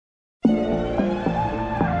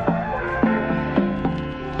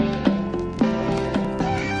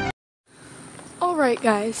Alright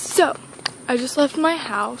guys, so I just left my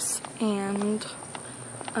house and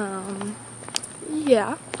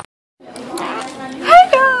yeah. Hey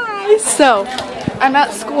guys! So I'm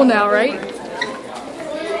at school now, right?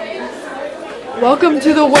 Welcome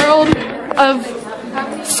to the world of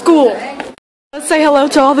school. Let's say hello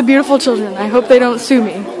to all the beautiful children. I hope they don't sue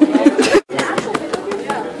me.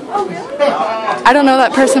 I don't know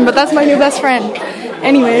that person, but that's my new best friend.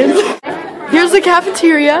 Anyways, here's the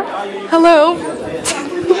cafeteria. Hello.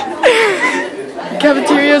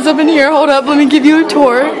 Cafeteria's up in here. Hold up, let me give you a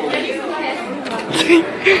tour.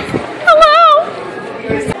 Hello.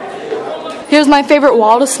 Here's my favorite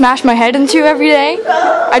wall to smash my head into every day.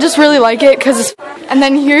 I just really like it because it's... And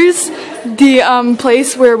then here's the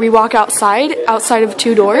place where we walk outside of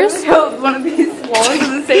two doors. One of these walls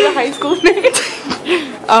doesn't say the high school name.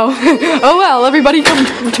 Oh well, everybody come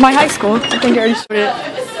to my high school. I think I already showed it.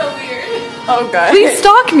 It's so weird. Oh god. Please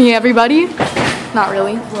stalk me, everybody. Not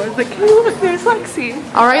really. It's like, hey look, there's Lexi.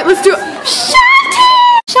 Alright, let's do it.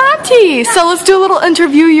 Shanti! So let's do a little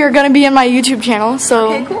interview. You're gonna be in my YouTube channel,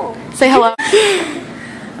 so Okay, cool. Say hello.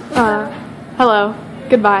 Hello.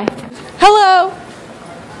 Goodbye. Hello!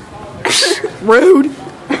 Rude.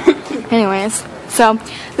 Anyways, so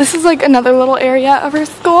this is like another little area of our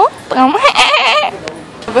school.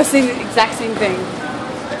 We're saying the exact same thing.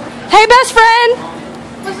 Hey, best friend!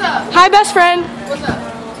 What's up? Hi, best friend. What's up?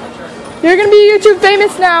 You're gonna be YouTube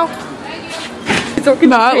famous now. It's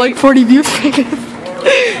not like 40 views.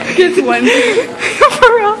 It's one view.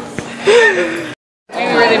 For real.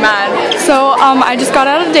 I'm really mad. So, I just got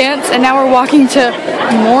out of dance and now we're walking to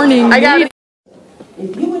morning meeting.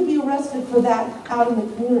 If you would be arrested for that out in the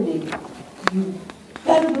community, you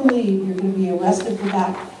better believe you're going to be arrested for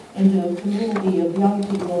that into a community of young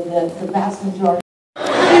people that the vast majority.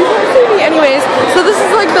 Anyways, so this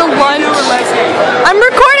is like the lunch. I'm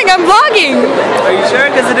recording, I'm vlogging. Are you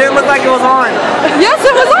sure? Because it didn't look like it was on. Yes,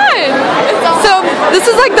 it was on. So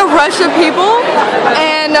this is like the rush of people,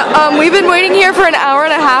 and we've been waiting here for an hour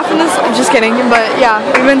and a half. In this, just kidding, but yeah,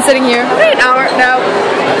 we've been sitting here. An hour? No.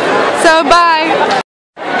 So bye.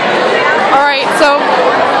 All right, so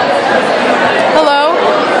hello.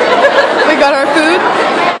 We got our food.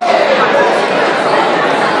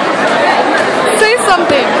 Say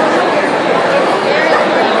something.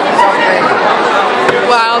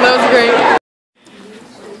 Wow, that was great.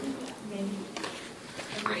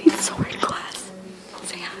 Alright, so we're in class.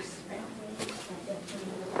 Say hi.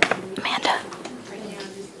 Amanda.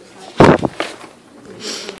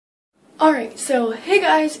 Alright, so hey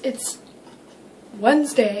guys, it's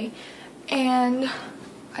Wednesday and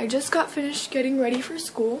I just got finished getting ready for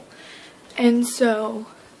school, and so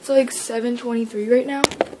it's like 7:23 right now.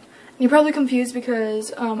 And you're probably confused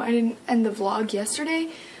because I didn't end the vlog yesterday,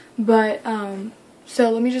 but so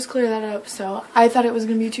let me just clear that up. So I thought it was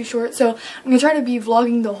going to be too short, so I'm going to try to be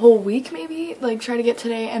vlogging the whole week maybe, like try to get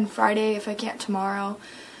today and Friday if I can't tomorrow.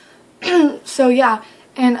 So yeah,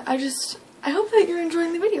 and I hope that you're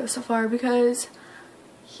enjoying the video so far because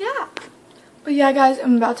yeah. But yeah guys,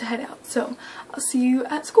 I'm about to head out, so I'll see you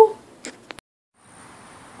at school.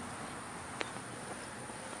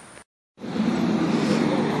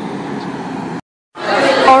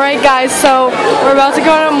 Alright guys, so we're about to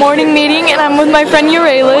go to a morning meeting and I'm with my friend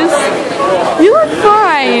Urelis. You look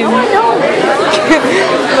fine.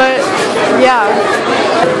 But yeah.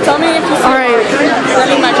 Tell me if you see. Alright.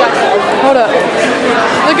 Running my jacket. Hold up.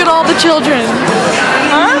 Look at all the children.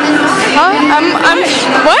 Huh? Huh? I'm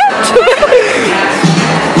what?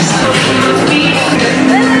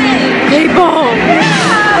 People.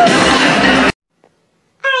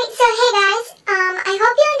 I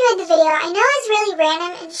hope you enjoyed the video. I know it's really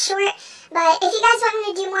random and short, but if you guys want me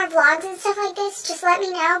to do more vlogs and stuff like this, just let me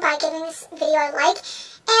know by giving this video a like,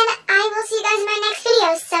 and I will see you guys in my next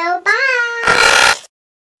video, so bye!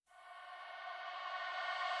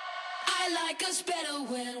 I like us better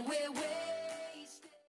when we're